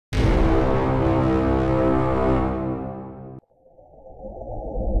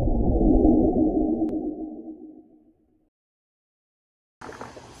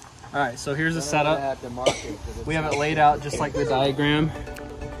All right, so here's the setup. We have it laid out just like the diagram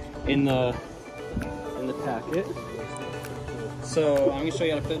in the packet. So I'm gonna show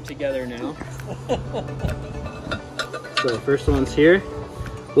you how to put it together now. So the first one's here.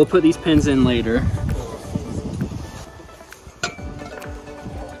 We'll put these pins in later.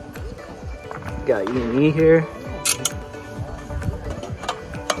 Got E&E here.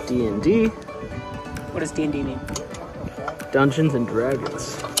 D&D. What does D&D mean? Dungeons and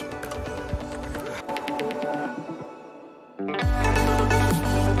Dragons.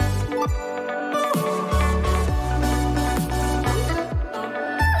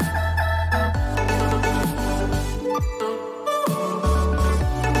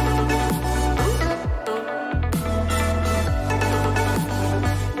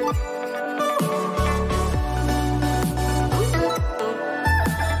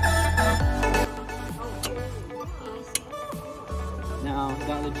 Now,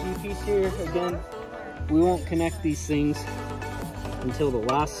 got the G piece here. Again, we won't connect these things until the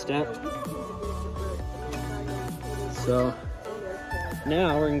last step. So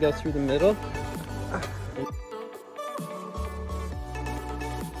now we're gonna go through the middle.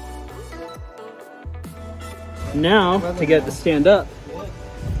 Now, to get it to stand up,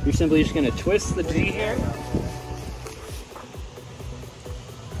 you're simply just gonna twist the G here.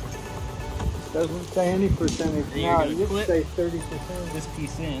 Doesn't say any percentage. No, you clip say 30%. This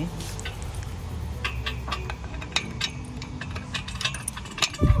piece in.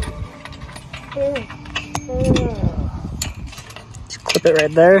 Just clip it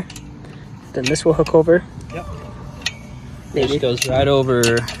right there. Then this will hook over. Yep. Maybe. It goes right over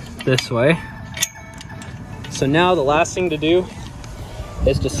this way. So now the last thing to do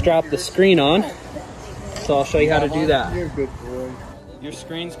is to strap the screen on. So I'll show you how to do that. You're a good boy. Your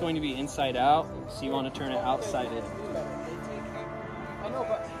screen's going to be inside out, so you want to turn it outside-ed.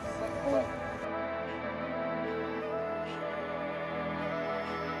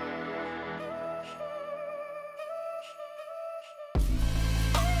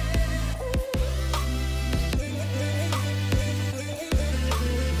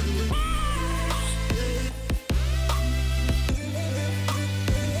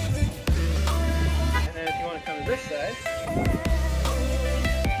 And then if you want to come to this side,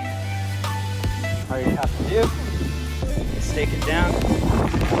 all you have to do is stake it down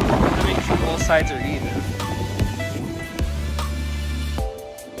to make sure both sides are even.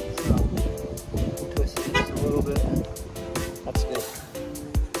 So, twist it just a little bit. That's good.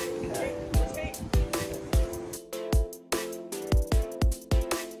 Okay.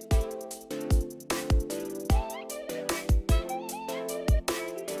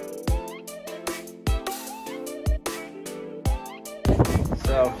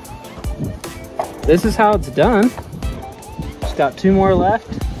 So, this is how it's done. Just got 2 more left.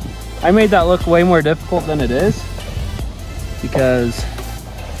 I made that look way more difficult than it is because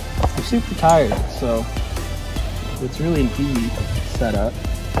I'm super tired, so it's really an easy setup.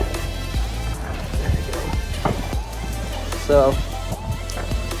 So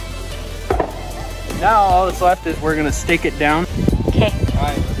now all that's left is we're gonna stake it down. Okay. All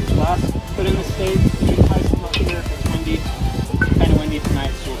right, last, put in the stake. You can tie some up here if it's windy. It's kind of windy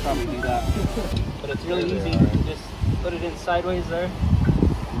tonight, so we'll probably do that. But it's really easy. Just put it in sideways there.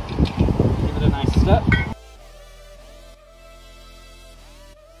 Give it a nice step.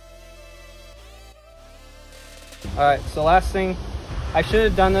 All right, so last thing, I should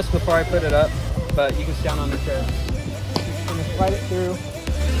have done this before I put it up, but you can stand on the chair. Just gonna slide it through.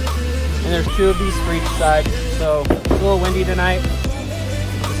 And there's 2 of these for each side. So it's a little windy tonight.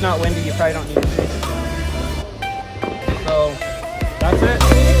 If it's not windy, you probably don't need to do